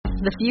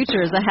The future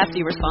is a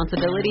hefty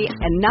responsibility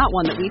and not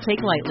one that we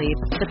take lightly.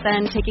 But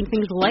then taking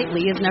things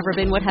lightly has never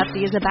been what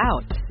Hefty is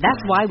about. That's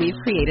why we've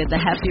created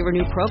the Hefty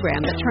Renew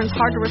program that turns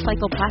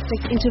hard-to-recycle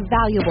plastics into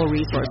valuable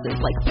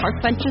resources like park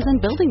benches and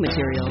building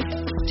materials.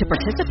 To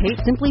participate,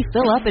 simply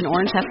fill up an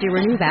orange Hefty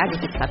Renew bag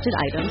with accepted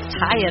items,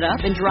 tie it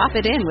up, and drop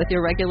it in with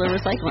your regular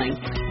recycling.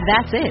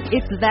 That's it.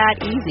 It's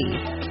that easy.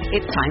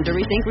 It's time to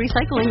rethink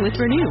recycling with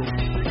Renew.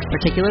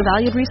 Particular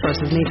valued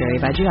resources may vary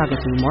by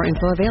geography. More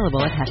info available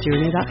at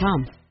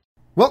heftyrenew.com.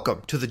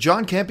 Welcome to the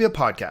John Campea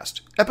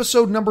Podcast,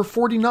 episode number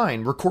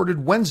 49,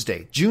 recorded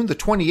Wednesday, June the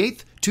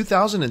 28th,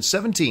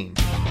 2017.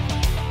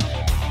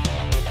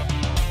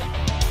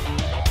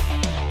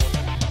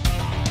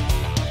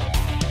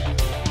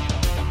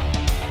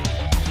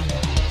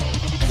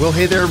 Well,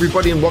 hey there,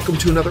 everybody, and welcome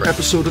to another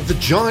episode of the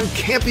John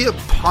Campea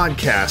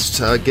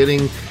Podcast.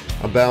 Getting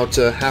about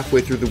halfway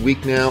through the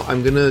week now.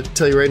 I'm going to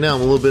tell you right now,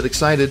 I'm a little bit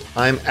excited.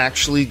 I'm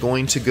actually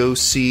going to go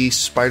see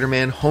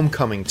Spider-Man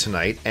Homecoming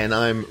tonight, and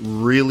I'm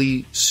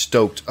really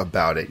stoked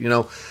about it. You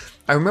know,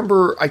 I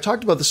remember I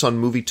talked about this on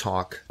Movie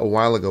Talk a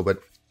while ago, but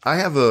I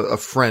have a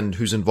friend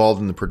who's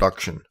involved in the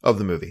production of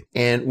the movie.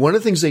 And one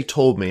of the things they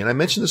told me, and I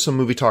mentioned this on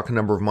Movie Talk a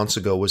number of months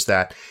ago, was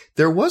that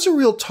there was a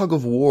real tug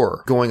of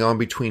war going on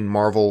between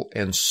Marvel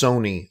and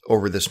Sony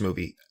over this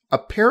movie.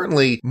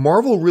 Apparently,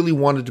 Marvel really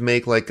wanted to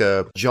make like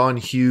a John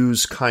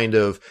Hughes kind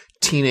of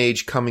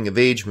teenage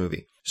coming-of-age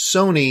movie.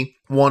 Sony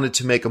wanted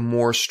to make a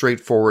more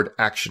straightforward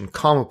action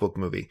comic book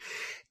movie.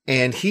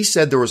 And he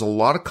said there was a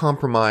lot of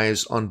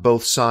compromise on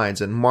both sides,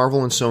 and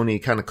Marvel and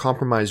Sony kind of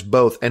compromised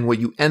both. And what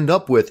you end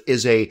up with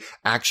is a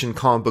action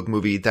comic book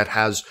movie that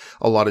has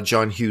a lot of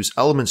John Hughes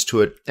elements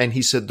to it. And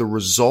he said the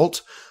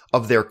result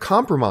of their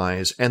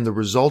compromise and the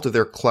result of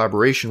their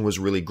collaboration was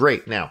really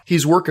great. Now,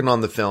 he's working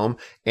on the film,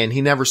 and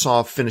he never saw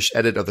a finished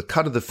edit of the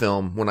cut of the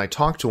film when I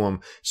talked to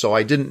him, so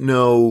I didn't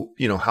know,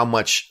 how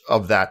much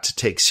of that to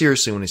take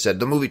seriously when he said,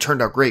 the movie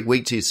turned out great,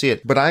 wait till you see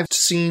it. But I've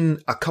seen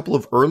a couple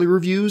of early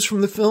reviews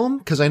from the film,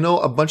 because I know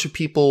a bunch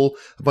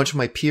of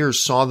my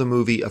peers saw the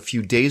movie a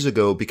few days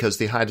ago because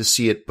they had to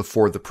see it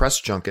before the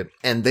press junket,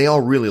 and they all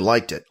really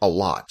liked it a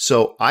lot.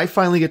 So I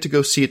finally get to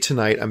go see it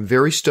tonight. I'm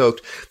very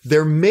stoked.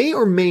 There may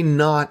or may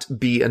not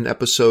be an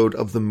episode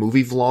of the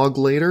movie vlog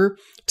later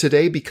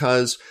today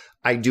because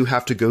I do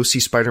have to go see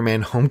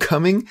Spider-Man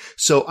Homecoming.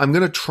 So I'm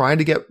going to try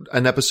to get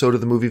an episode of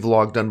the movie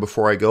vlog done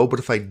before I go. But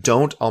if I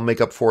don't, I'll make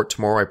up for it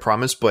tomorrow, I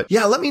promise. But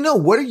yeah, let me know.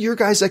 What are your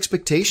guys'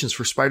 expectations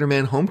for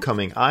Spider-Man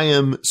Homecoming? I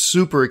am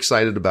super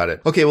excited about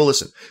it. Okay, well,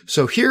 listen.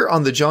 So here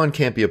on the John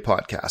Campea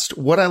Podcast,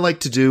 what I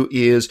like to do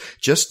is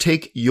just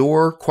take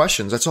your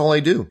questions. That's all I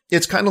do.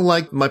 It's kind of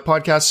like my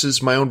podcast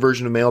is my own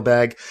version of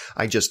Mailbag.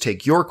 I just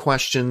take your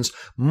questions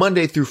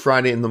Monday through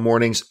Friday in the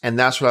mornings, and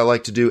that's what I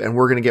like to do. And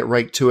we're going to get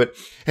right to it.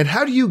 And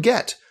how do you get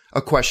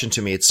a question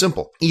to me? It's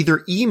simple.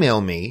 Either email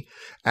me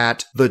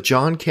at the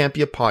John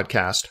Campea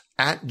Podcast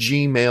at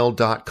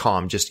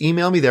gmail.com. Just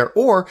email me there,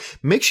 or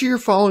make sure you're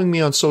following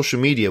me on social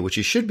media, which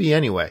you should be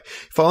anyway.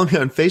 Follow me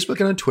on Facebook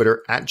and on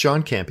Twitter at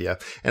John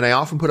Campea. And I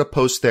often put a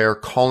post there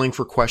calling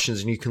for questions,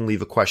 and you can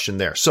leave a question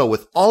there. So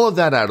with all of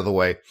that out of the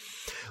way,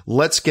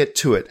 let's get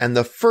to it. And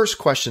the first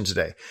question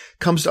today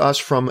comes to us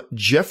from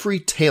Geoffrey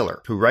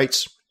Taylor, who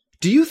writes,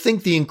 do you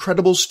think The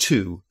Incredibles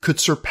 2 could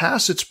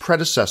surpass its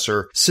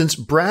predecessor, since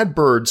Brad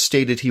Bird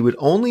stated he would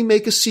only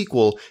make a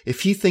sequel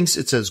if he thinks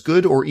it's as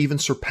good or even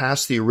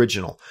surpass the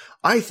original?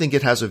 I think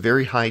it has a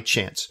very high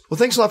chance. Well,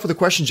 thanks a lot for the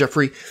question,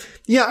 Jeffrey.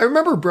 Yeah, I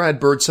remember Brad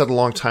Bird said a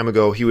long time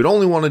ago he would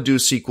only want to do a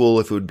sequel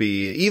if it would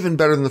be even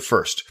better than the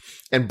first.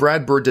 And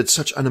Brad Bird did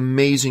such an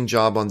amazing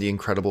job on The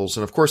Incredibles.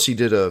 And of course, he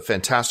did a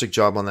fantastic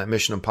job on that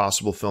Mission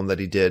Impossible film that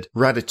he did.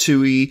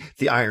 Ratatouille,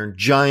 The Iron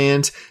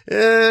Giant.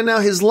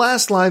 Now, his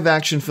last live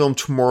action film,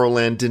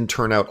 Tomorrowland, didn't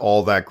turn out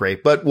all that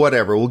great. But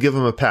whatever, we'll give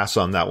him a pass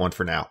on that one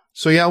for now.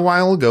 So yeah, a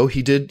while ago,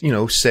 he did,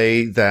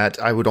 say that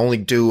I would only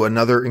do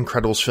another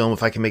Incredibles film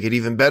if I can make it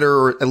even better,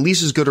 or at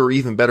least as good or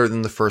even better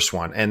than the first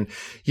one. And,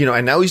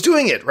 and now he's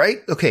doing it, right?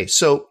 Okay,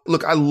 so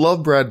look, I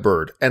love Brad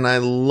Bird and I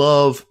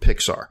love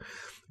Pixar.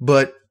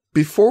 But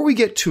before we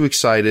get too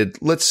excited,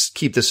 let's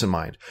keep this in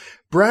mind.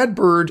 Brad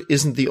Bird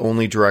isn't the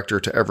only director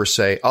to ever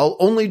say, I'll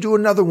only do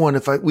another one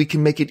if we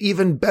can make it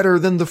even better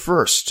than the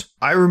first.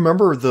 I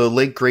remember the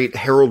late, great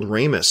Harold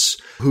Ramis,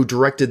 who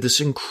directed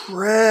this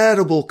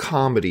incredible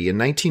comedy in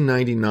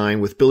 1999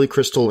 with Billy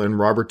Crystal and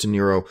Robert De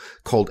Niro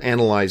called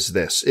Analyze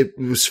This. It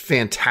was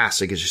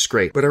fantastic. It's just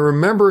great. But I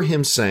remember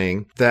him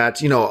saying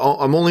that,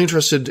 I'm only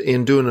interested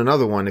in doing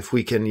another one if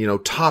we can,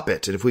 top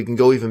it, and if we can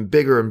go even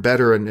bigger and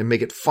better and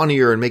make it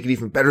funnier and make it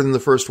even better than the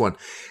first one.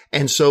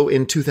 And so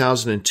in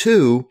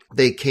 2002,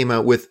 they came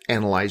out with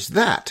Analyze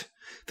That,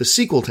 the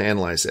sequel to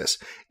Analyze This.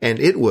 and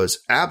it was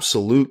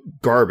absolute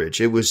garbage.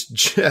 It was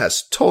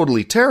just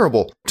totally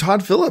terrible.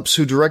 Todd Phillips,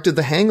 who directed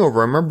The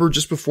Hangover, I remember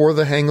just before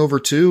The Hangover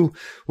 2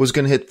 was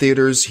going to hit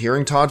theaters,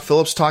 hearing Todd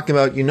Phillips talking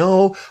about,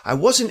 I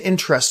wasn't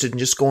interested in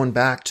just going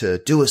back to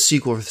do a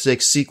sequel for the sake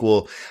of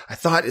sequel. I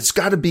thought it's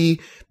got to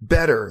be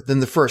better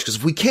than the first, because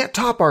if we can't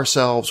top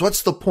ourselves,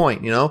 what's the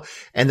point,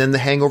 And then The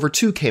Hangover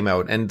 2 came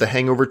out, and The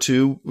Hangover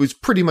 2 was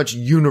pretty much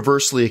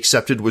universally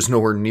accepted, was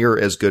nowhere near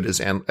as good as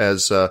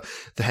The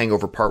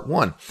Hangover Part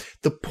 1.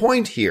 The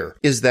point here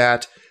is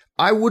that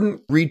I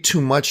wouldn't read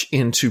too much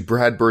into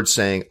Brad Bird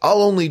saying,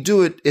 I'll only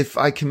do it if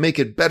I can make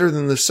it better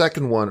than the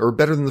second one or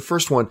better than the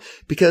first one,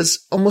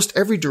 because almost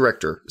every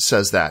director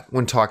says that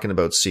when talking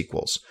about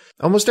sequels.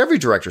 Almost every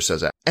director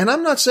says that. And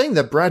I'm not saying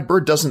that Brad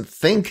Bird doesn't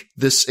think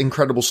this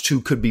Incredibles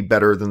 2 could be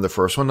better than the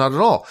first one. Not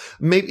at all.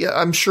 Maybe,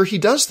 I'm sure he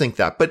does think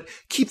that, but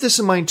keep this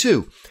in mind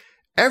too.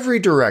 Every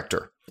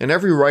director and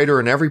every writer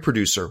and every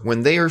producer,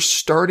 when they are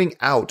starting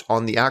out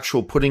on the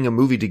actual putting a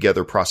movie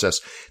together process,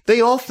 they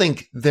all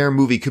think their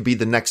movie could be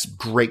the next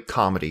great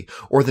comedy,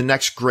 or the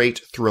next great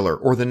thriller,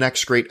 or the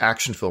next great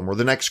action film, or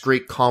the next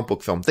great comic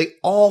book film. They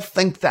all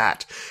think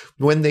that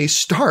when they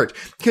start.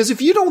 Because if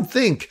you don't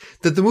think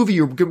that the movie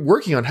you're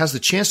working on has the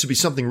chance to be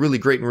something really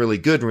great and really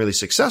good and really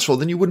successful,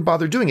 then you wouldn't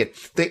bother doing it.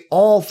 They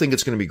all think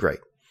it's going to be great.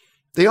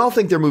 They all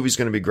think their movie's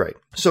going to be great.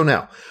 So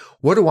now,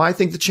 what do I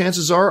think the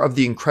chances are of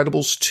The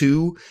Incredibles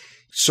 2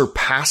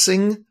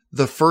 surpassing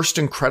the first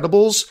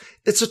Incredibles?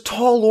 It's a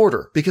tall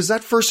order, because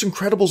that first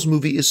Incredibles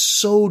movie is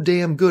so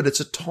damn good. It's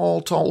a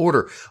tall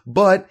order,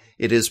 but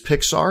it is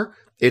Pixar.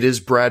 It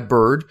is Brad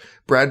Bird.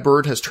 Brad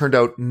Bird has turned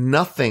out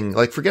nothing,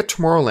 like forget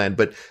Tomorrowland,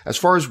 but as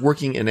far as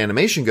working in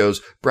animation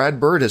goes, Brad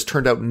Bird has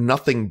turned out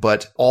nothing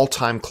but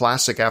all-time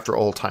classic after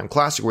all-time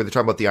classic, where they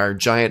talk about The Iron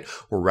Giant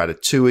or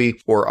Ratatouille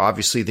or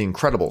obviously The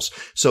Incredibles.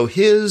 So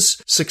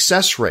his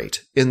success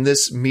rate in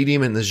this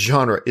medium, in this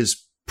genre, is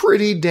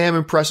pretty damn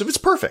impressive. It's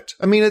perfect.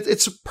 I mean,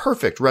 it's a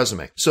perfect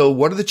resume. So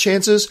what are the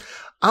chances?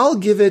 I'll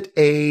give it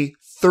a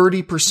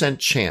 30%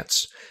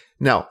 chance.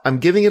 Now, I'm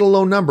giving it a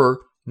low number,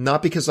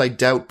 not because I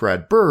doubt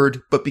Brad Bird,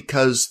 but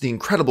because The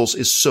Incredibles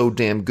is so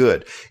damn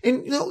good.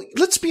 And,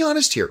 let's be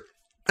honest here.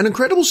 An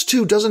Incredibles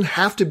 2 doesn't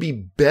have to be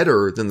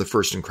better than the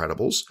first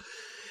Incredibles.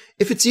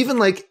 If it's even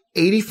like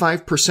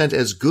 85%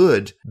 as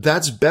good,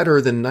 that's better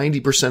than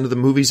 90% of the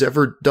movies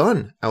ever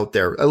done out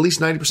there. At least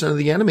 90% of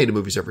the animated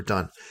movies ever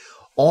done.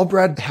 All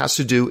Brad has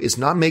to do is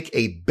not make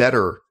a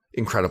better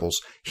Incredibles.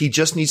 He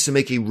just needs to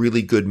make a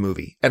really good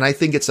movie. And I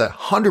think it's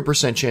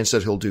 100% chance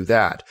that he'll do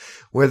that.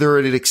 Whether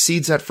it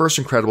exceeds that first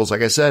Incredibles,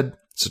 like I said,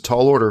 it's a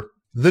tall order.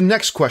 The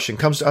next question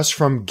comes to us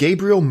from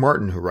Gabriel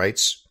Martin, who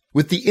writes,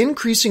 with the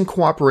increasing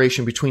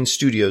cooperation between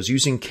studios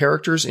using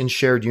characters in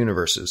shared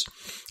universes,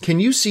 can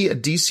you see a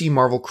DC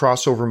Marvel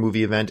crossover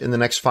movie event in the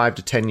next 5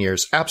 to 10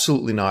 years?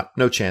 Absolutely not.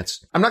 No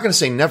chance. I'm not going to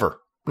say never.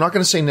 I'm not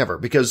going to say never,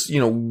 because,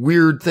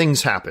 weird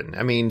things happen.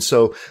 I mean,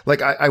 so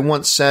like I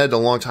once said a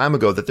long time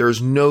ago that there's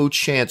no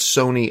chance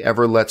Sony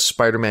ever lets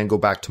Spider-Man go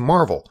back to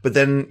Marvel. But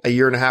then a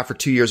year and a half or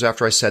 2 years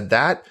after I said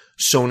that,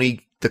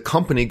 Sony, the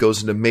company,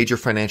 goes into major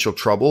financial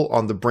trouble,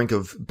 on the brink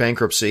of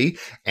bankruptcy,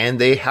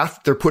 and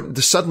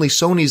suddenly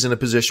Sony's in a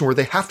position where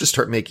they have to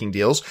start making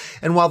deals.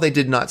 And while they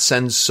did not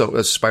send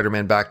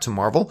Spider-Man back to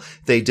Marvel,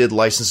 they did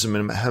license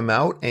him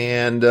out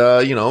and,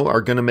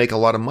 are going to make a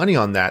lot of money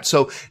on that.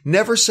 So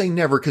never say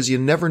never, because you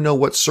never know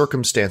what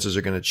circumstances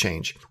are going to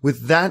change.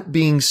 With that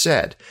being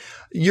said,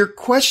 your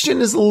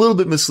question is a little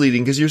bit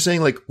misleading, because you're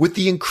saying, like, with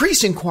the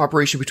increasing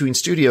cooperation between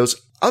studios,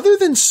 other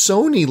than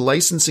Sony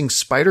licensing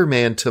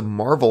Spider-Man to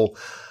Marvel,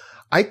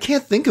 I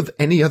can't think of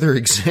any other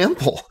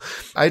example.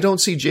 I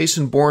don't see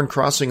Jason Bourne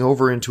crossing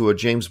over into a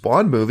James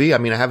Bond movie. I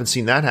mean, I haven't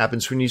seen that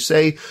happen. So when you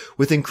say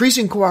with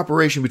increasing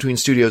cooperation between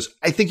studios,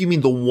 I think you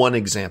mean the one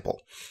example.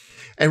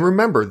 And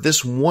remember,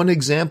 this one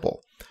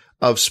example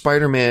of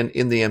Spider-Man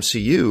in the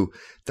MCU,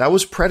 that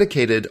was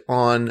predicated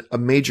on a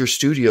major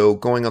studio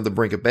going on the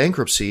brink of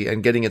bankruptcy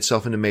and getting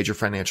itself into major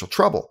financial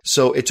trouble.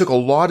 So it took a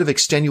lot of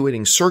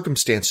extenuating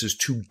circumstances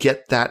to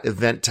get that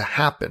event to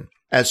happen.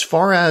 As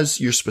far as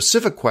your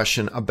specific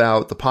question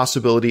about the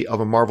possibility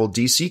of a Marvel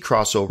DC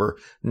crossover,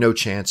 no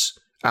chance.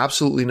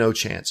 Absolutely no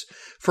chance.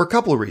 For a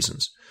couple of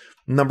reasons.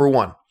 Number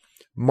one,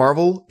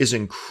 Marvel is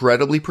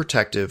incredibly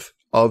protective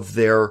of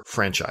their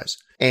franchise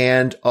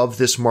and of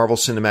this Marvel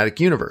Cinematic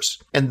Universe.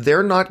 And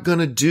they're not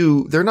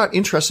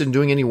interested in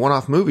doing any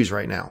one-off movies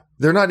right now.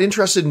 They're not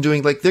interested in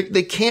doing,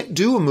 they can't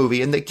do a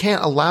movie, and they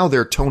can't allow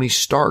their Tony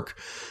Stark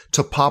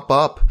to pop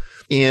up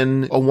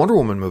in a Wonder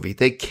Woman movie.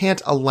 They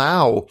can't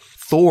allow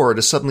Thor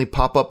to suddenly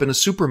pop up in a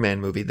Superman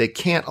movie. They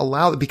can't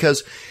allow it,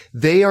 because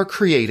they are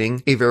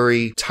creating a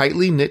very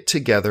tightly knit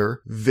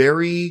together,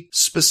 very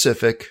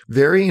specific,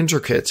 very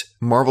intricate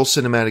Marvel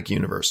Cinematic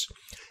Universe.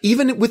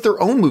 Even with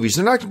their own movies,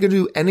 they're not going to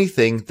do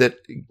anything that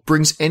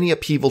brings any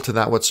upheaval to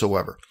that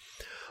whatsoever.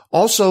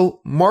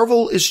 Also,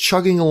 Marvel is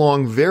chugging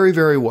along very,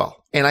 very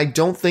well. And I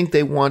don't think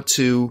they want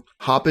to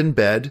hop in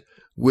bed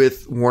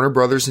with Warner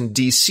Brothers and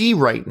DC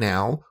right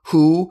now,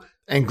 who,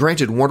 And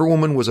granted, Wonder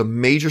Woman was a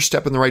major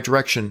step in the right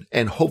direction,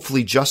 and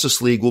hopefully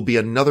Justice League will be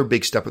another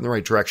big step in the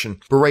right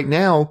direction. But right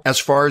now, as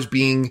far as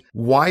being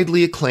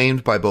widely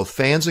acclaimed by both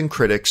fans and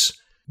critics,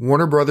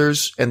 Warner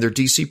Brothers and their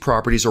DC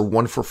properties are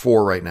 1 for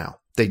 4 right now.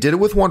 They did it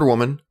with Wonder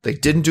Woman. They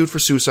didn't do it for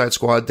Suicide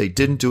Squad. They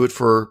didn't do it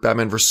for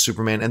Batman vs.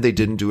 Superman, and they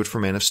didn't do it for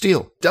Man of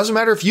Steel. Doesn't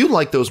matter if you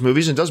like those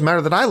movies, and doesn't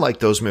matter that I like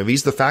those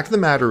movies. The fact of the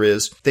matter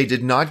is, they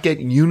did not get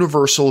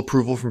universal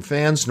approval from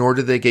fans, nor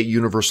did they get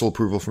universal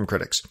approval from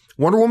critics.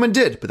 Wonder Woman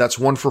did, but that's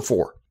 1 for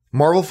 4.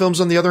 Marvel films,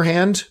 on the other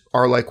hand,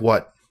 are like,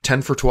 what,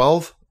 10 for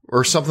 12?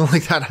 Or something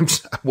like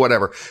that?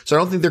 Whatever. So I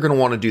don't think they're going to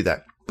want to do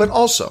that. But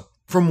also,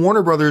 from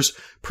Warner Brothers'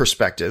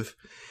 perspective,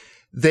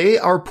 they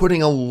are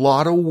putting a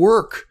lot of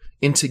work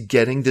into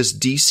getting this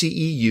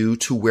DCEU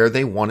to where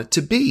they want it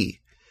to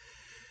be.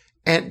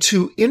 And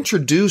to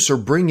introduce or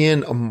bring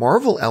in a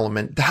Marvel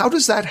element, how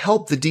does that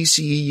help the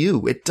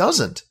DCEU? It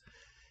doesn't.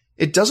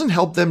 It doesn't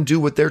help them do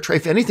what they're trying.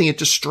 If anything, it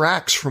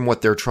distracts from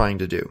what they're trying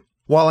to do.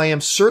 While I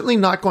am certainly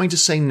not going to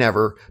say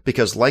never,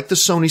 because like the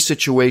Sony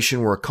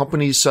situation where a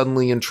company is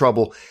suddenly in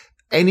trouble,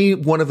 any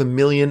one of a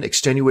million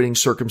extenuating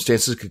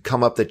circumstances could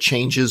come up that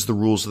changes the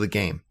rules of the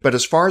game. But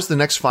as far as the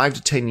next 5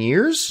 to 10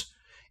 years,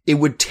 it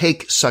would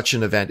take such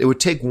an event. It would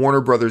take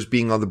Warner Brothers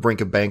being on the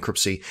brink of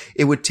bankruptcy.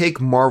 It would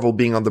take Marvel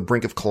being on the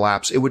brink of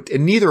collapse.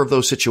 And neither of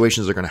those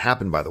situations are going to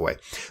happen, by the way.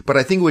 But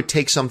I think it would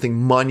take something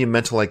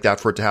monumental like that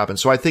for it to happen.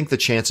 So I think the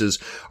chances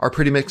are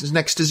pretty much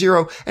next to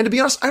zero. And to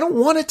be honest, I don't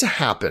want it to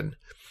happen.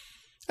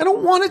 I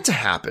don't want it to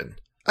happen.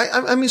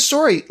 I mean,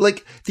 sorry,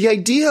 like the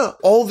idea,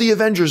 all the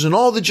Avengers and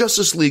all the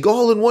Justice League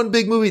all in one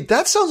big movie,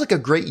 that sounds like a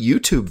great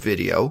YouTube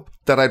video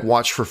that I'd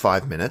watch for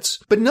 5 minutes.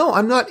 But no,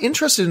 I'm not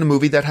interested in a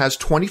movie that has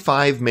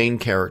 25 main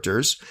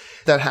characters,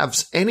 that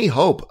has any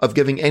hope of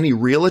giving any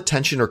real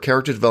attention or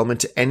character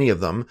development to any of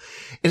them.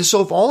 And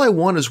so if all I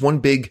want is one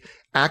big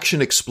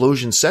action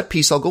explosion set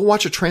piece, I'll go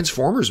watch a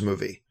Transformers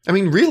movie. I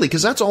mean, really,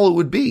 because that's all it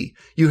would be.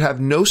 You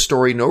have no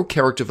story, no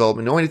character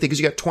development, no anything, because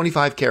you got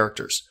 25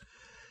 characters.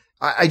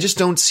 I just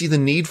don't see the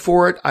need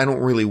for it. I don't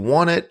really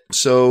want it.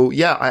 So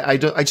yeah, I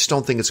just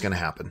don't think it's going to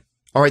happen.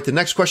 All right. The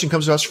next question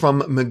comes to us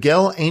from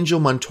Miguel Angel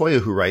Montoya,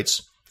 who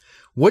writes,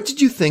 what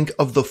did you think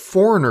of the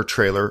Foreigner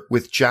trailer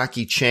with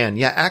Jackie Chan?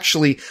 Yeah,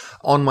 actually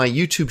on my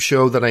YouTube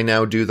show that I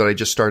now do that I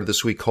just started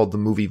this week called The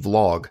Movie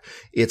Vlog,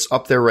 it's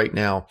up there right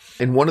now.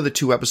 In one of the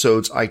 2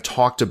 episodes, I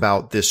talked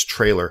about this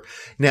trailer.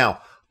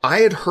 Now, I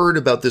had heard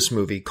about this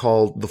movie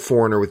called The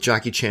Foreigner with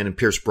Jackie Chan and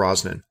Pierce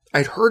Brosnan.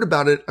 I'd heard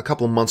about it a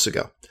couple of months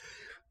ago.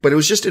 But it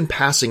was just in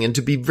passing, and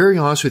to be very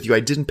honest with you,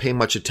 I didn't pay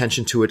much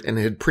attention to it, and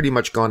it had pretty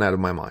much gone out of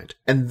my mind.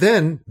 And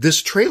then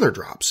this trailer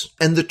drops,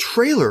 and the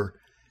trailer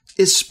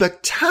is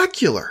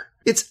spectacular.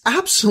 It's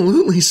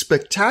absolutely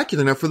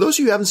spectacular. Now, for those of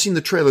you who haven't seen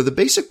the trailer, the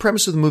basic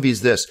premise of the movie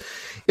is this.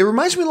 It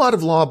reminds me a lot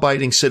of Law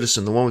Abiding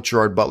Citizen, the one with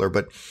Gerard Butler,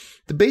 but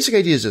the basic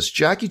idea is this.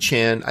 Jackie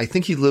Chan, I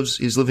think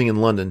he's living in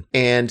London,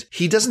 and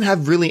he doesn't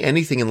have really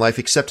anything in life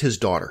except his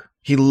daughter.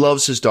 He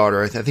loves his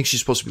daughter. I think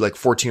she's supposed to be like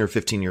 14 or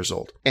 15 years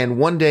old. And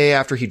one day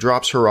after he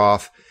drops her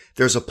off,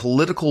 there's a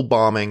political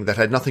bombing that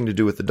had nothing to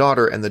do with the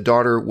daughter, and the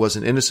daughter was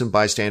an innocent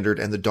bystander,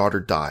 and the daughter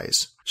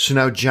dies. So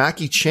now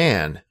Jackie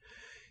Chan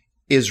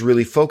is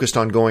really focused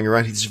on going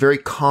around. He's a very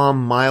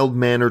calm,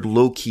 mild-mannered,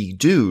 low-key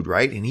dude,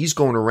 right? And he's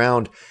going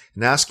around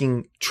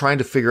and trying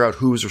to figure out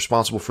who was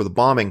responsible for the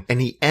bombing. And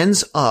he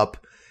ends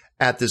up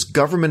at this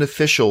government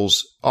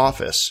official's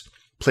office,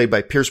 played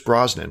by Pierce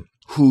Brosnan,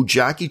 who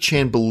Jackie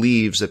Chan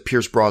believes that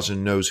Pierce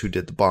Brosnan knows who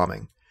did the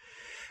bombing.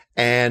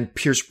 And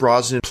Pierce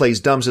Brosnan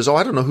plays dumb, says,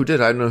 I don't know who did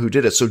it. I don't know who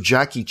did it. So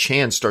Jackie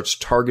Chan starts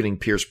targeting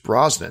Pierce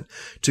Brosnan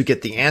to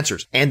get the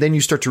answers. And then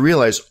you start to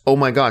realize, oh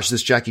my gosh,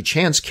 this Jackie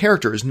Chan's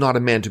character is not a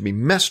man to be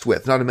messed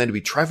with, not a man to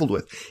be trifled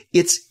with.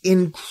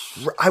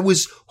 I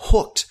was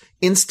hooked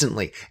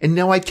instantly. And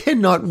now I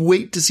cannot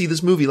wait to see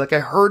this movie. Like I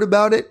heard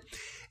about it,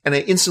 and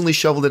I instantly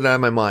shoveled it out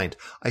of my mind.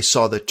 I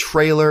saw the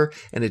trailer,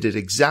 and it did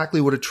exactly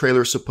what a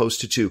trailer is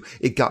supposed to do.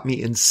 It got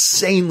me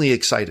insanely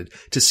excited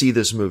to see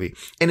this movie.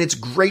 And it's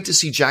great to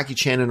see Jackie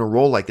Chan in a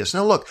role like this.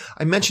 Now, look,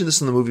 I mentioned this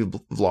in the movie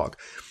vlog.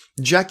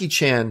 Jackie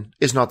Chan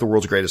is not the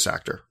world's greatest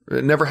actor.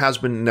 It never has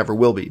been, never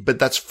will be. But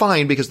that's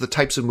fine because of the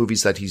types of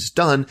movies that he's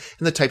done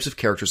and the types of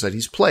characters that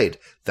he's played.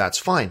 That's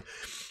fine.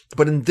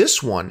 But in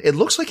this one, it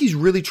looks like he's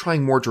really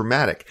trying more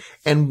dramatic.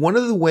 And one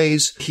of the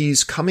ways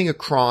he's coming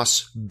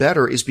across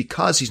better is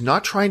because he's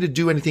not trying to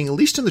do anything, at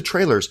least in the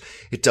trailers,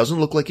 it doesn't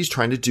look like he's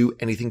trying to do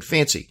anything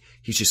fancy.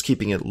 He's just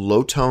keeping it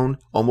low tone,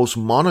 almost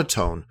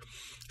monotone.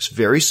 It's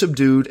very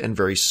subdued and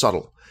very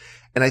subtle.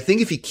 And I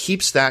think if he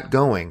keeps that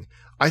going,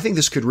 I think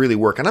this could really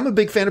work. And I'm a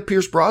big fan of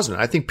Pierce Brosnan.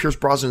 I think Pierce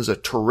Brosnan is a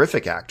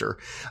terrific actor.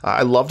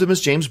 I loved him as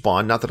James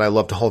Bond. Not that I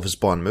loved all of his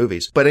Bond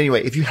movies. But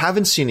anyway, if you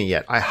haven't seen it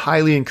yet, I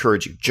highly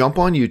encourage you. Jump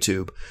on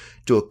YouTube,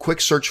 do a quick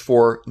search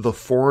for The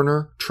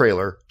Foreigner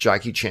trailer,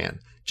 Jackie Chan.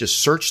 Just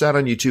search that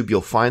on YouTube.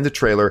 You'll find the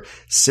trailer.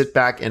 Sit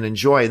back and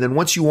enjoy. And then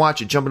once you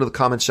watch it, jump into the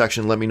comment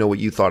section and let me know what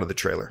you thought of the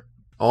trailer.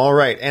 All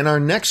right. And our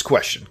next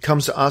question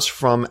comes to us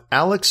from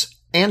Alex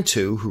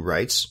Antu, who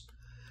writes,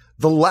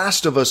 The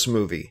Last of Us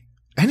movie.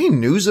 Any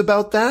news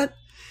about that?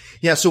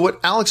 Yeah, so what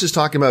Alex is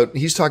talking about,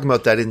 he's talking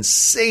about that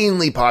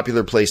insanely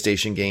popular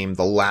PlayStation game,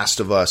 The Last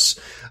of Us.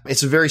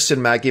 It's a very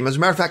cinematic game. As a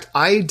matter of fact,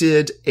 I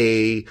did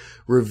a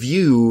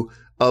review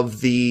of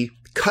the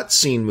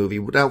cutscene movie.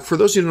 Now, for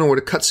those who don't know what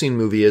a cutscene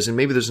movie is, and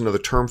maybe there's another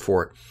term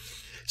for it,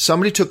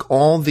 somebody took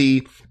all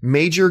the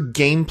major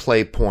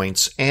gameplay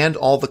points and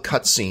all the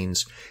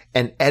cutscenes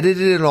and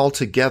edited it all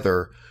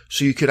together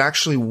so you could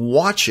actually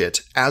watch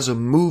it as a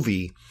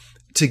movie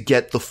to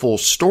get the full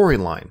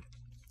storyline.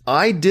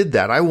 I did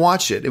that. I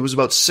watched it. It was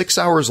about 6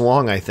 hours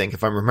long, I think,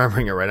 if I'm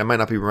remembering it right. I might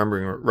not be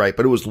remembering it right,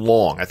 but it was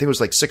long. I think it was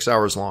like 6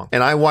 hours long.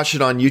 And I watched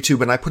it on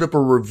YouTube, and I put up a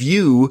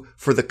review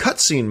for the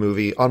cutscene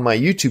movie on my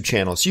YouTube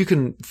channel. So you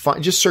can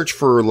just search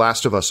for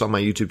Last of Us on my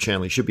YouTube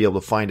channel. You should be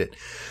able to find it.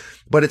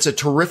 But it's a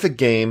terrific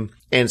game,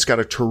 and it's got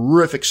a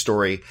terrific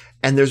story.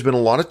 And there's been a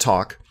lot of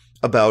talk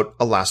about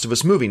a Last of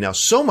Us movie. Now,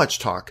 so much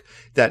talk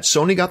that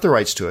Sony got the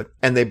rights to it,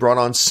 and they brought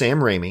on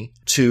Sam Raimi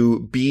to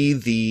be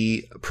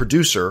the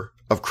producer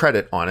of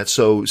credit on it.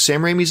 So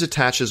Sam Raimi's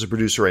attached as a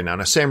producer right now.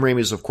 Now, Sam Raimi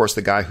is, of course,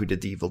 the guy who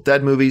did the Evil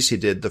Dead movies. He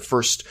did the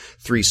first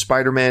 3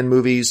 Spider-Man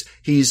movies.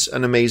 He's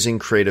an amazing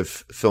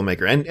creative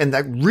filmmaker. And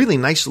that really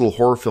nice little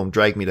horror film,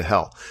 Drag Me to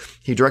Hell.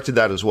 He directed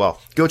that as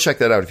well. Go check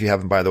that out if you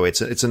haven't, by the way.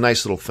 It's a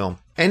nice little film.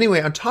 Anyway,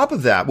 on top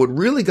of that, what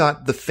really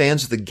got the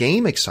fans of the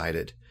game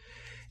excited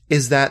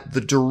is that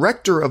the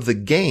director of the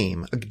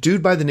game, a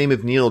dude by the name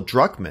of Neil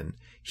Druckmann,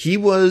 he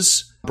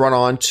was brought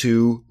on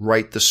to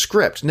write the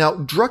script. Now,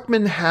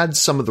 Druckmann had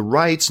some of the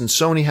rights and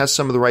Sony has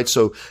some of the rights,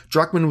 so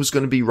Druckmann was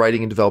going to be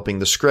writing and developing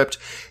the script.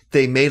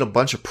 They made a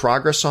bunch of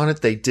progress on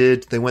it.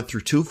 They went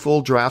through 2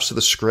 full drafts of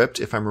the script,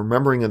 if I'm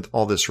remembering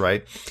all this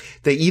right.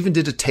 They even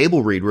did a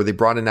table read where they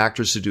brought in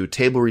actors to do a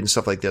table read and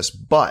stuff like this.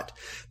 But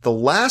the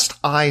last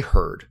I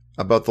heard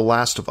about The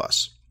Last of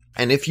Us,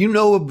 and if you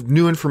know of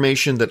new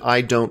information that I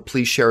don't,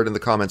 please share it in the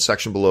comments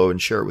section below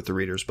and share it with the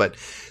readers. But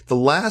the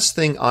last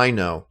thing I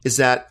know is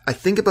that I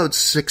think about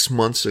 6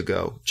 months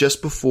ago,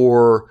 just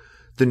before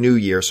the new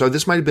year, so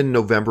this might have been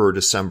November or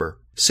December,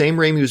 Sam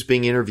Raimi was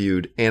being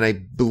interviewed, and I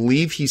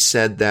believe he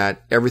said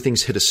that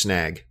everything's hit a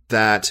snag.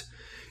 That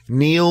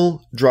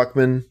Neil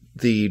Druckmann,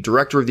 the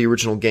director of the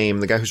original game,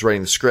 the guy who's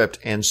writing the script,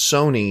 and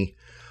Sony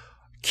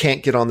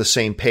can't get on the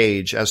same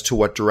page as to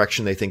what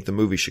direction they think the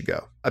movie should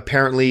go.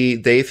 Apparently,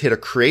 they've hit a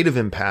creative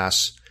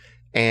impasse,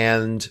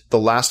 and the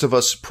Last of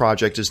Us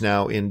project is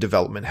now in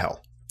development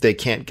hell. They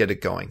can't get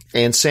it going.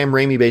 And Sam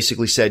Raimi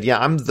basically said, yeah,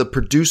 I'm the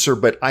producer,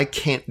 but I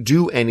can't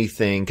do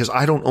anything because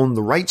I don't own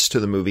the rights to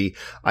the movie.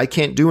 I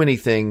can't do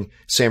anything,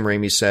 Sam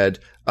Raimi said,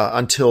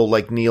 until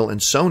like Neil and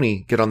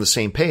Sony get on the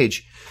same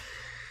page.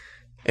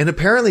 And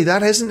apparently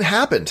that hasn't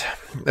happened.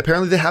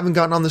 Apparently they haven't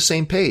gotten on the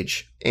same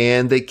page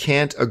and they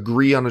can't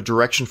agree on a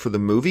direction for the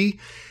movie.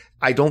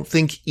 I don't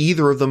think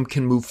either of them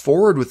can move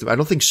forward with it. I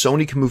don't think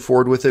Sony can move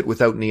forward with it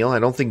without Neil. I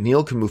don't think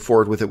Neil can move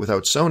forward with it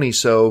without Sony.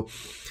 So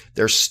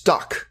they're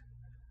stuck.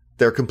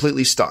 They're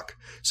completely stuck.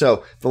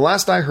 So the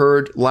last I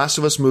heard, Last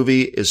of Us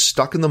movie is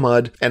stuck in the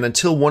mud. And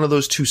until one of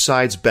those two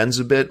sides bends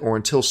a bit, or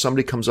until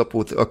somebody comes up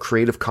with a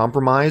creative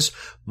compromise,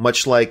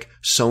 much like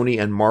Sony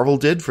and Marvel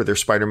did for their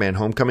Spider-Man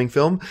Homecoming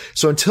film.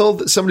 So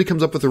until somebody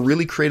comes up with a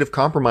really creative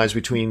compromise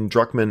between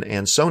Druckmann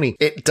and Sony,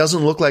 it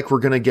doesn't look like we're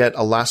going to get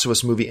a Last of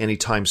Us movie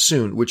anytime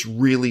soon, which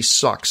really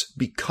sucks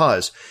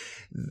because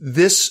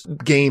this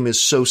game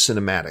is so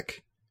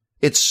cinematic.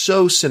 It's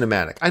so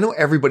cinematic. I know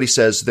everybody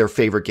says their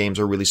favorite games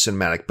are really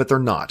cinematic, but they're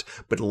not.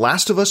 But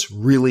Last of Us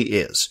really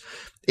is.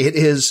 It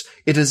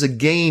is a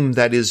game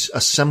that is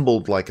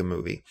assembled like a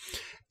movie.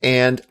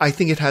 And I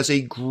think it has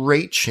a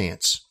great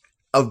chance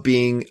of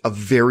being a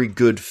very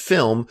good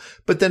film.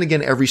 But then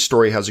again, every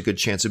story has a good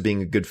chance of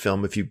being a good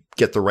film if you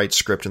get the right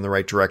script and the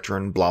right director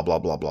and blah, blah,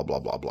 blah, blah,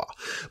 blah, blah, blah.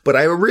 But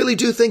I really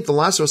do think The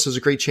Last of Us has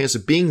a great chance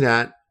of being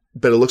that,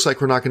 but it looks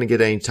like we're not going to get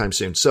it anytime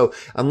soon. So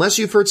unless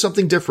you've heard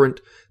something different,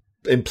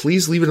 and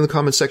please leave it in the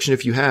comment section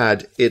if you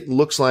had, it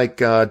looks like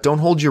don't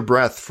hold your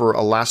breath for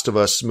a Last of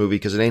Us movie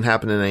because it ain't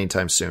happening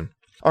anytime soon.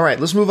 All right,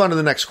 let's move on to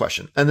the next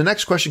question. And the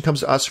next question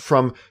comes to us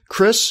from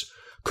Chris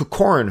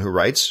Corcoran, who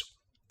writes,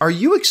 are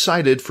you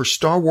excited for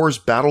Star Wars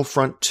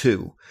Battlefront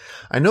 2?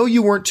 I know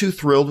you weren't too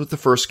thrilled with the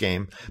first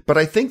game, but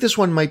I think this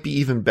one might be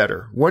even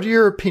better. What are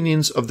your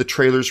opinions of the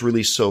trailers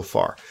released so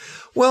far?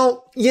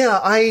 Well, yeah,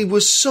 I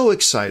was so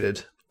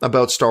excited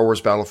about Star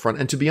Wars Battlefront.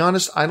 And to be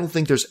honest, I don't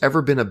think there's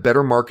ever been a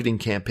better marketing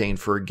campaign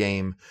for a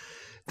game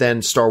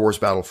than Star Wars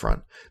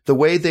Battlefront. The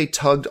way they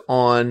tugged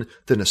on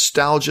the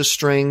nostalgia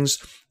strings,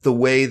 the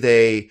way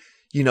they,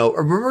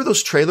 remember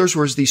those trailers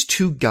where there's these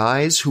two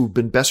guys who've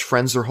been best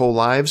friends their whole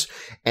lives,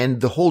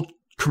 and the whole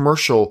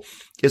commercial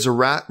is a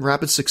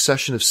rapid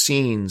succession of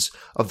scenes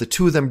of the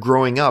two of them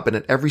growing up, and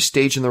at every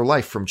stage in their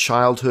life, from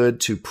childhood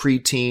to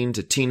preteen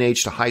to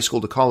teenage to high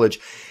school to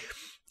college,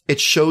 it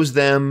shows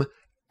them.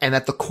 And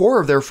at the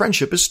core of their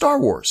friendship is Star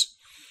Wars.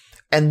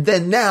 And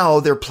then now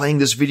they're playing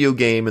this video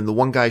game and the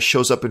one guy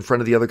shows up in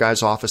front of the other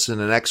guy's office in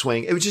an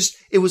X-Wing.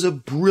 It was a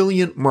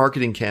brilliant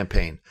marketing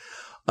campaign.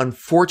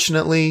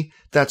 Unfortunately,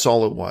 that's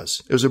all it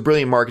was. It was a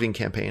brilliant marketing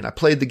campaign. I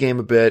played the game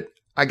a bit.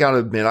 I gotta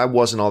admit, I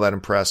wasn't all that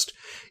impressed.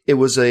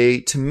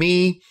 To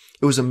me,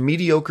 it was a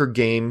mediocre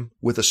game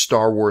with a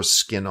Star Wars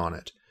skin on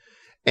it.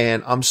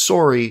 And I'm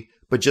sorry,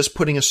 but just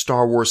putting a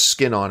Star Wars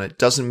skin on it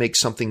doesn't make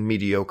something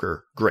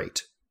mediocre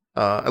great.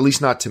 At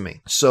least not to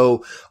me.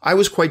 So I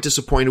was quite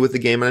disappointed with the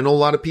game, and I know a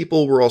lot of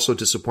people were also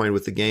disappointed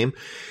with the game.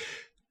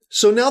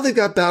 So now they've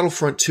got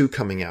Battlefront 2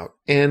 coming out.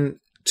 And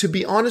to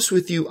be honest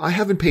with you, I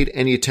haven't paid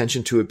any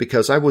attention to it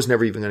because I was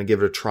never even going to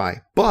give it a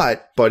try.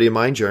 But buddy of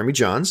mine, Jeremy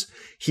Johns,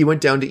 he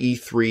went down to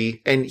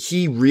E3 and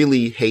he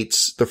really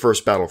hates the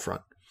first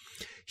Battlefront.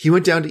 He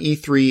went down to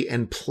E3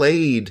 and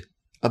played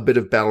a bit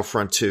of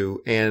Battlefront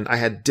 2, and I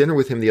had dinner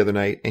with him the other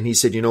night and he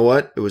said, you know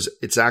what?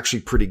 It's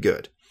actually pretty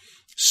good.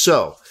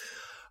 So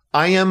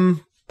I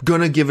am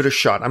going to give it a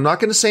shot. I'm not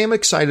going to say I'm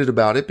excited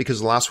about it because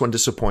the last one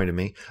disappointed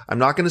me. I'm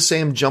not going to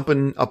say I'm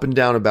jumping up and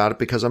down about it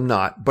because I'm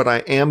not, but I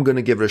am going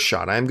to give it a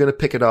shot. I am going to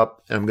pick it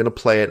up and I'm going to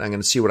play it. I'm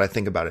going to see what I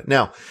think about it.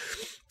 Now,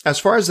 as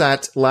far as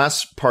that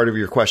last part of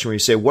your question where you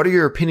say, what are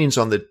your opinions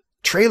on the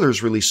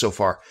trailers released so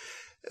far?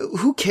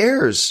 Who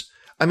cares?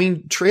 I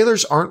mean,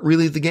 trailers aren't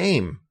really the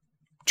game.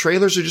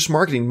 Trailers are just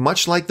marketing,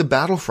 much like the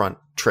Battlefront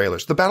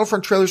trailers. The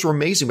Battlefront trailers were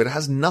amazing, but it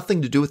has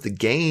nothing to do with the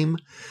game.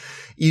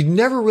 You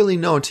never really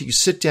know until you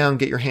sit down,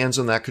 get your hands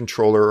on that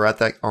controller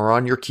or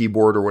on your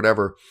keyboard or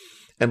whatever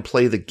and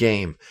play the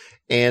game.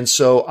 And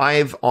so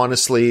I've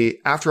honestly,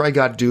 after I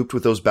got duped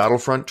with those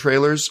Battlefront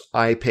trailers,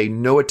 I pay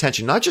no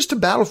attention, not just to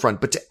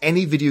Battlefront, but to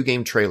any video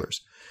game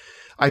trailers.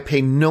 I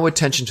pay no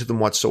attention to them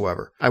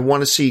whatsoever. I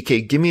want to see,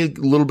 okay, give me a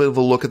little bit of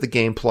a look at the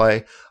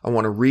gameplay. I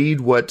want to read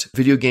what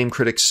video game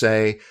critics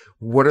say.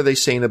 What are they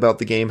saying about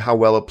the game? How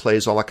well it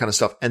plays, all that kind of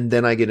stuff. And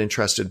then I get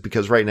interested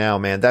because right now,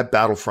 man, that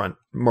Battlefront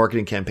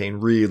marketing campaign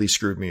really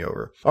screwed me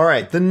over. All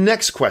right. The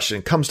next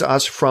question comes to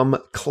us from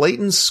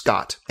Clayton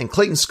Scott. And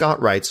Clayton Scott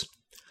writes,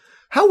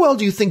 how well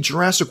do you think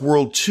Jurassic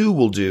World 2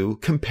 will do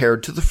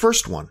compared to the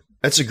first one?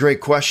 That's a great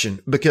question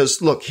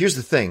because look, here's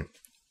the thing.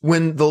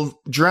 When the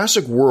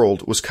Jurassic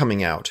World was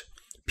coming out,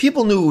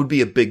 people knew it would be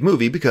a big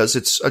movie because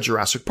it's a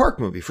Jurassic Park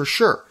movie for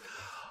sure.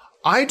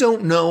 I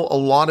don't know a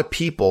lot of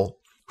people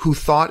who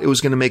thought it was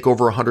going to make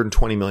over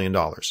 $120 million.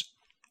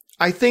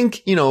 I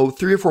think,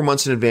 3 or 4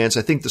 months in advance,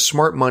 I think the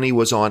smart money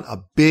was on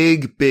a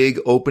big, big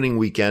opening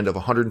weekend of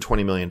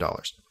 $120 million.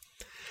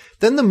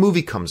 Then the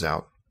movie comes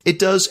out. It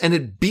does, and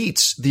it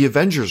beats the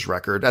Avengers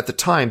record. At the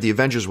time, the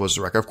Avengers was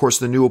the record. Of course,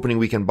 the new opening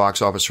weekend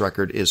box office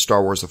record is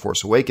Star Wars The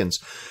Force Awakens.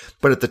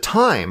 But at the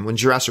time, when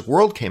Jurassic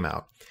World came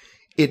out,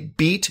 it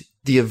beat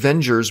the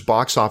Avengers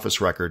box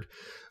office record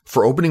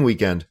for opening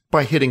weekend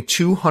by hitting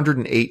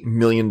 $208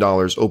 million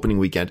opening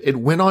weekend. It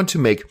went on to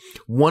make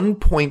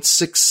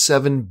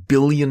 $1.67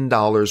 billion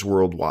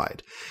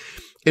worldwide.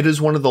 It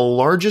is one of the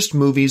largest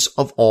movies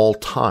of all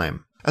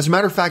time. As a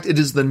matter of fact, it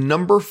is the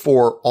number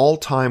 4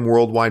 all-time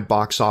worldwide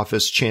box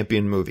office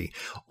champion movie,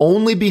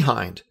 only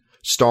behind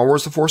Star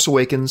Wars The Force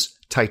Awakens,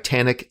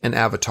 Titanic, and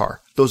Avatar.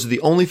 Those are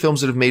the only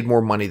films that have made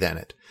more money than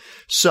it.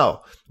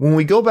 So, when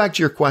we go back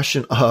to your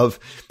question of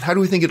how do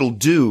we think it'll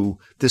do,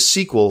 the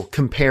sequel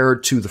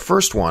compared to the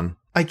first one,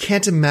 I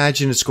can't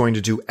imagine it's going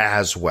to do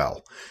as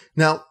well.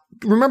 Now,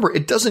 remember,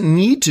 it doesn't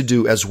need to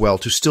do as well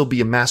to still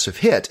be a massive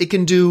hit. It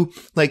can do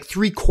like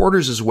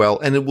 3/4 as well,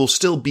 and it will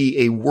still be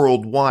a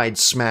worldwide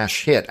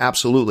smash hit.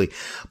 Absolutely.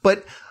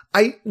 But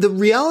the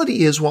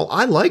reality is, while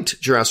I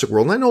liked Jurassic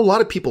World, and I know a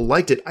lot of people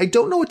liked it, I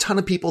don't know a ton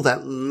of people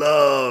that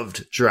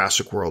loved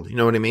Jurassic World. You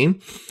know what I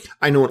mean?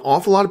 I know an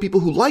awful lot of people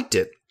who liked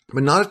it,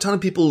 but not a ton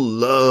of people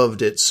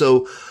loved it.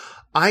 So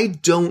I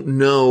don't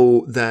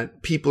know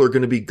that people are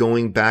going to be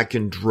going back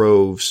in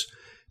droves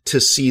to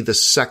see the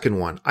second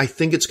one. I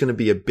think it's going to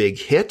be a big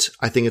hit.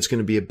 I think it's going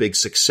to be a big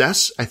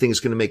success. I think it's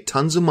going to make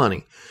tons of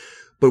money.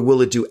 But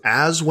will it do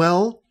as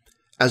well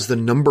as the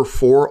number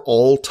 4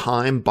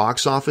 all-time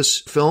box office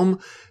film?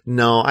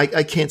 No, I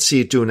can't see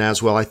it doing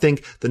as well. I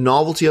think the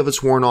novelty of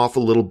it's worn off a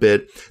little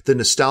bit. The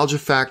nostalgia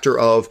factor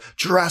of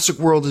Jurassic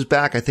World is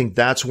back, I think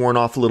that's worn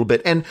off a little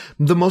bit. And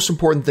the most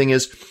important thing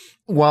is,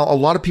 while a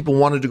lot of people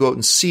wanted to go out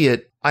and see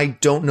it, I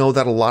don't know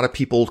that a lot of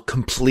people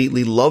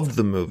completely loved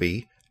the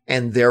movie.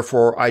 And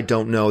therefore, I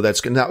don't know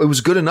that's going to, now it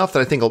was good enough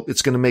that I think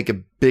it's going to make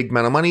a big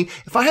amount of money.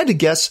 If I had to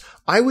guess,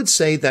 I would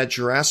say that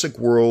Jurassic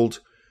World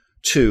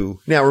 2,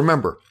 now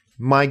remember,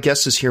 my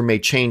guesses here may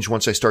change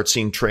once I start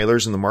seeing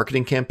trailers in the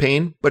marketing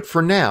campaign. But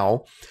for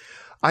now,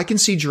 I can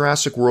see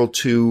Jurassic World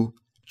 2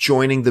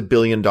 joining the $1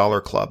 billion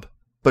club,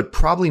 but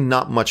probably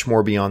not much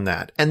more beyond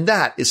that. And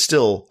that is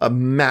still a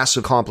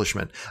massive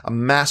accomplishment, a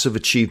massive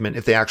achievement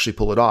if they actually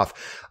pull it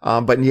off.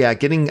 But yeah,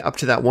 getting up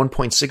to that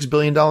 $1.6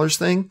 billion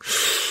thing,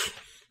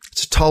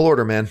 it's a tall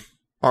order, man.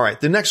 All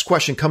right. The next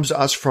question comes to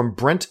us from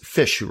Brent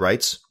Fish, who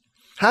writes,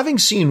 having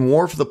seen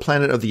War for the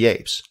Planet of the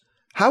Apes,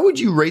 how would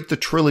you rate the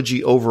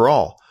trilogy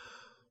overall?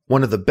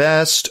 One of the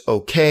best,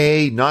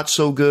 okay, not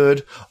so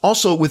good.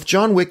 Also, with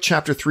John Wick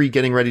Chapter 3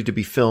 getting ready to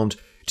be filmed,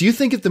 Do you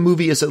think if the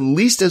movie is at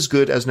least as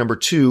good as number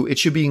 2, it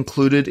should be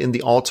included in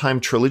the all-time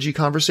trilogy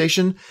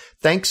conversation?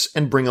 Thanks,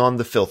 and bring on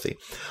the filthy.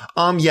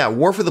 Yeah,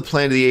 War for the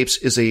Planet of the Apes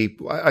is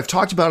I've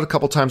talked about it a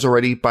couple times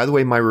already. By the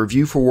way, my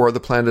review for War of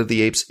the Planet of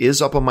the Apes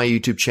is up on my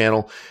YouTube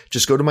channel.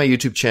 Just go to my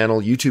YouTube channel,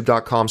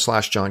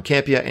 youtube.com/John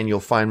Campea, and you'll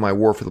find my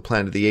War for the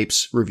Planet of the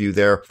Apes review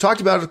there.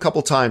 Talked about it a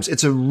couple times.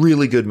 It's a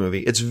really good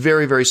movie. It's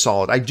very, very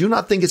solid. I do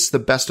not think it's the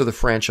best of the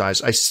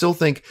franchise. I still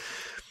think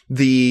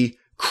the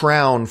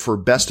crown for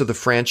best of the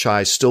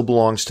franchise still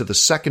belongs to the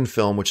second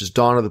film, which is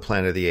Dawn of the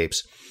Planet of the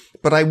Apes.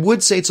 But I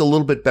would say it's a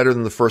little bit better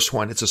than the first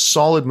one. It's a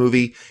solid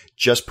movie.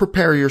 Just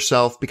prepare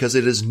yourself because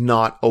it is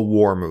not a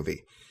war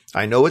movie.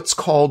 I know it's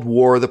called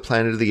War of the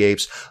Planet of the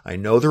Apes. I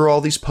know there are all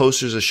these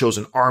posters that shows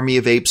an army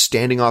of apes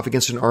standing off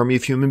against an army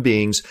of human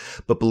beings.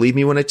 But believe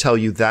me when I tell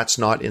you, that's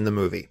not in the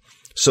movie.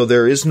 So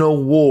there is no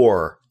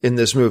war in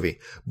this movie,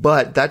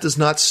 but that does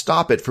not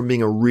stop it from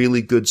being a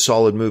really good,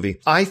 solid movie.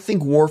 I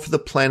think War for the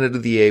Planet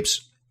of the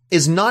Apes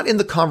is not in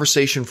the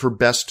conversation for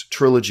best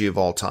trilogy of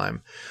all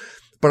time,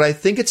 but I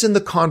think it's in the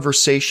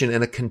conversation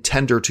and a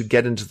contender to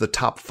get into the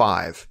top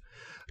 5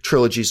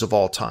 trilogies of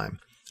all time.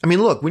 I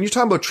mean, look, when you're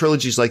talking about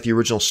trilogies like the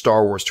original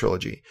Star Wars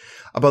trilogy,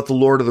 about the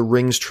Lord of the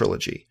Rings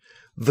trilogy,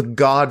 the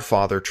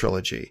Godfather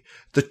trilogy,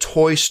 the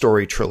Toy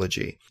Story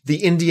trilogy,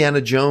 the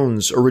Indiana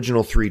Jones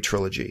original 3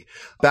 trilogy,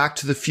 Back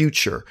to the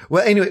Future.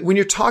 Well, anyway, when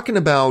you're talking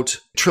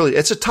about trilogy,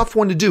 it's a tough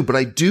one to do, but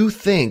I do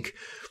think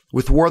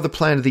with War of the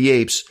Planet of the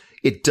Apes,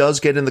 it does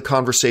get in the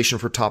conversation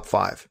for top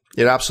 5.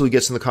 It absolutely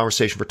gets in the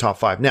conversation for top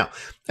 5. Now,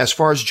 as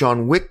far as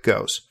John Wick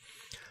goes,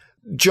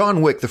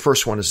 John Wick, the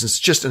first one, is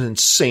just an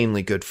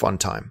insanely good fun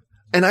time.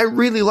 And I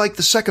really like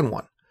the second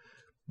one.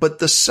 But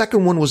the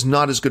second one was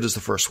not as good as the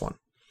first one.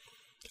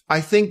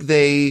 I think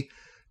they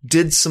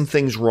did some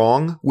things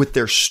wrong with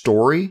their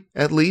story,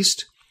 at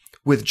least,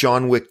 with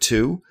John Wick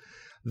 2,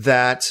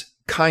 that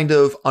kind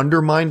of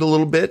undermined a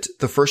little bit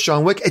the first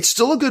John Wick. It's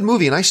still a good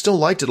movie, and I still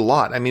liked it a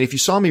lot. I mean, if you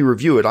saw me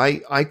review it,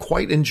 I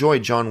quite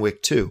enjoyed John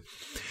Wick 2.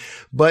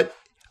 But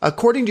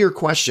according to your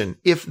question,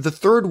 if the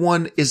third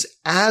one is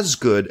as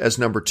good as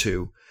number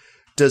 2,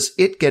 does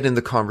it get in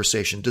the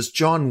conversation? Does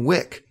John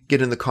Wick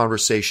get in the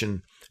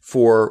conversation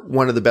for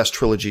one of the best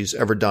trilogies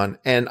ever done?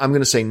 And I'm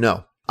going to say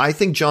no. I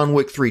think John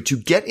Wick 3, to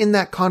get in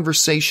that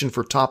conversation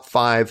for top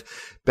 5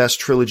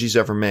 best trilogies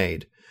ever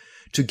made,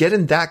 to get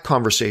in that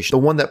conversation, the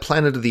one that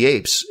Planet of the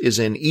Apes is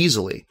in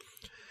easily,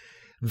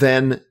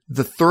 then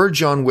the third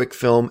John Wick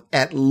film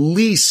at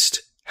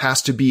least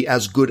has to be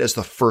as good as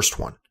the first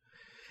one.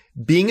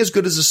 Being as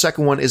good as the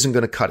second one isn't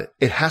going to cut it.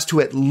 It has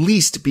to at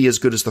least be as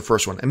good as the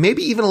first one, and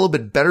maybe even a little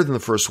bit better than the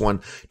first one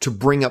to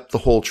bring up the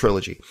whole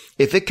trilogy.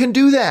 If it can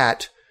do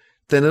that,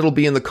 then it'll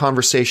be in the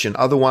conversation.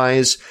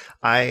 Otherwise,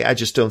 I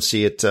just don't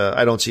see it.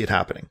 I don't see it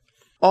happening.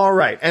 All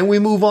right. And we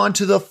move on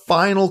to the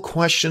final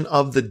question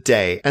of the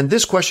day. And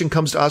this question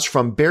comes to us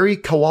from Barry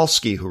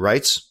Kowalski, who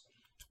writes,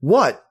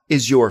 what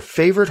is your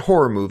favorite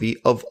horror movie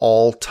of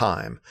all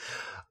time?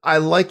 I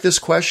like this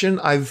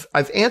question. I've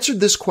answered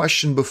this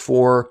question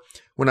before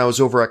when I was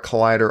over at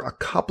Collider a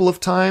couple of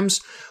times,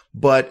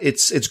 but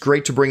it's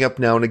great to bring up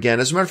now and again.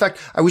 As a matter of fact,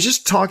 I was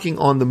just talking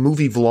on the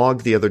movie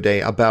vlog the other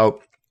day about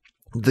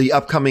the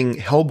upcoming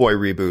Hellboy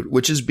reboot,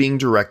 which is being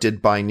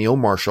directed by Neil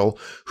Marshall,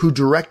 who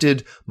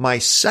directed my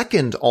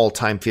second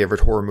all-time favorite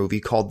horror movie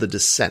called The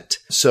Descent.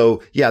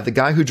 So yeah, the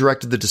guy who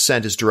directed The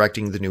Descent is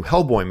directing the new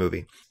Hellboy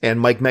movie.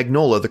 And Mike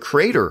Mignola, the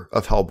creator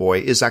of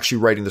Hellboy, is actually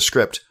writing the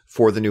script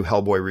for the new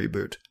Hellboy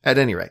reboot. At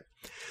any rate.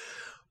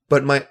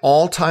 But my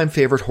all-time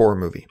favorite horror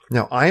movie.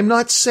 Now, I am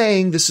not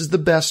saying this is the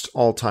best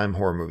all-time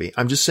horror movie.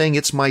 I'm just saying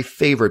it's my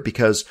favorite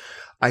because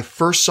I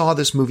first saw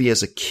this movie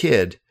as a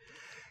kid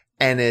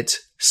and it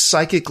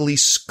psychically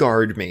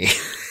scarred me.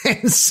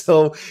 And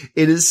so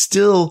it is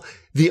still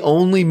the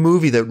only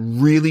movie that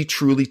really,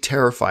 truly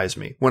terrifies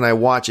me when I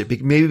watch it.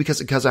 Maybe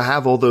because I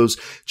have all those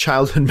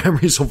childhood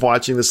memories of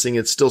watching this thing.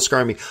 It's still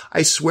scarring me.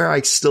 I swear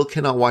I still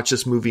cannot watch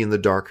this movie in the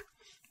dark.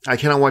 I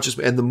cannot watch this.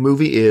 And the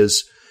movie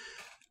is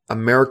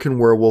American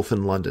Werewolf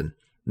in London.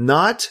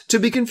 Not to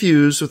be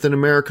confused with an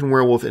American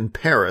Werewolf in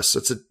Paris.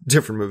 That's a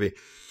different movie.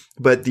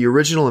 But the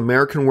original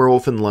American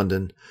Werewolf in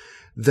London,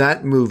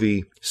 that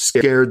movie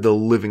scared the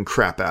living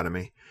crap out of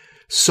me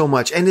so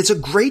much. And it's a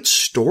great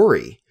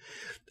story.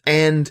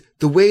 And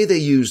the way they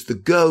use the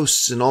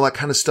ghosts and all that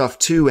kind of stuff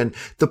too. And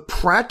the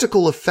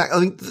practical effect,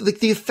 I mean,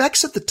 the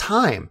effects at the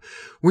time,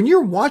 when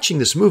you're watching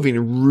this movie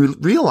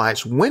and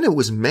realize when it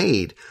was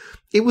made,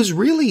 it was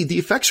really, the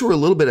effects were a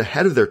little bit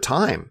ahead of their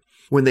time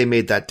when they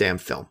made that damn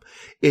film.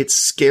 It's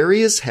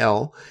scary as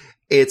hell.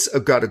 It's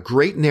got a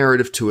great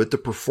narrative to it. The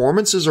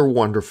performances are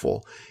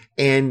wonderful.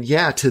 And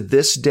yeah, to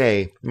this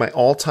day, my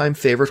all-time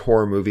favorite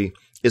horror movie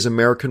is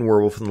American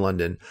Werewolf in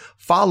London,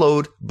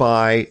 followed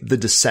by The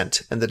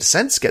Descent. And The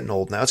Descent's getting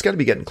old now. It's got to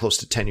be getting close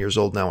to 10 years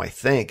old now, I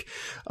think.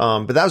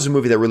 But that was a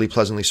movie that really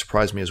pleasantly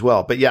surprised me as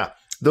well. But yeah,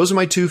 those are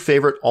my two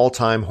favorite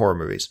all-time horror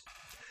movies.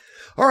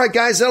 All right,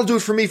 guys, that'll do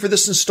it for me for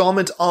this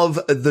installment of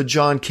the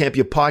John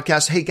Campea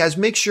Podcast. Hey, guys,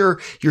 make sure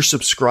you're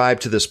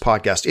subscribed to this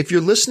podcast. If you're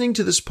listening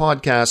to this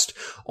podcast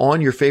on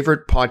your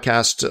favorite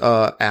podcast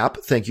app,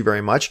 thank you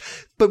very much.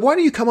 But why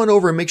don't you come on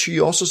over and make sure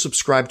you also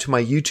subscribe to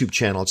my YouTube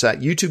channel. It's at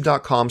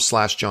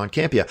youtube.com/John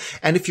Campea.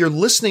 And if you're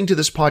listening to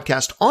this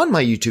podcast on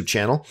my YouTube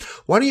channel,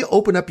 why don't you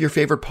open up your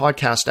favorite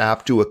podcast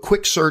app, do a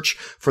quick search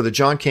for the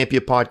John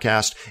Campea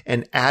Podcast,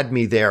 and add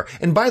me there.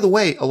 And by the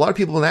way, a lot of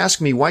people have been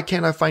asking me, why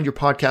can't I find your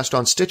podcast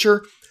on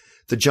Stitcher?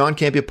 The John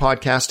Campea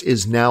Podcast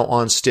is now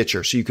on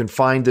Stitcher, so you can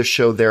find this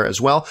show there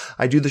as well.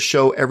 I do the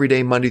show every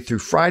day, Monday through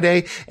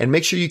Friday, and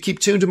make sure you keep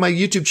tuned to my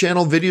YouTube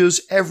channel, videos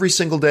every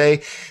single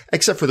day,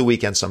 except for the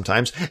weekend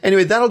sometimes.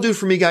 Anyway, that'll do it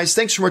for me, guys.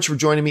 Thanks so much for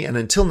joining me, and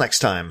until next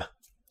time,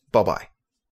 bye-bye.